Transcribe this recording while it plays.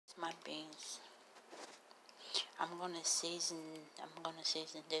my beans. I'm gonna season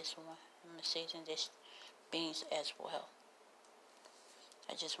this one. I'm gonna season this beans as well.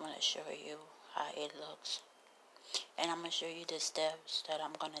 I just want to show you how it looks. And I'm gonna show you the steps that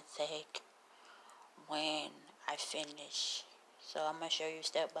I'm gonna take when I finish. So I'm gonna show you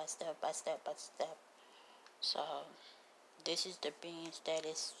step by step by step by step. So this is the beans that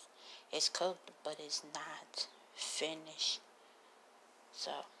is cooked, but it's not finished.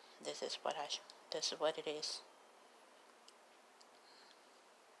 So this is what it is.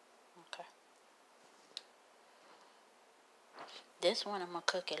 Okay. This one I'm gonna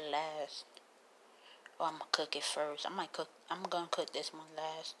cook it last. Or I'm gonna cook it first. I'm gonna cook this one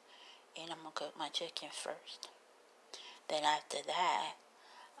last, and I'm gonna cook my chicken first. Then after that,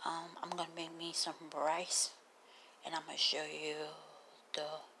 I'm gonna make me some rice, and I'm gonna show you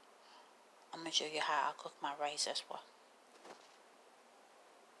how I cook my rice as well.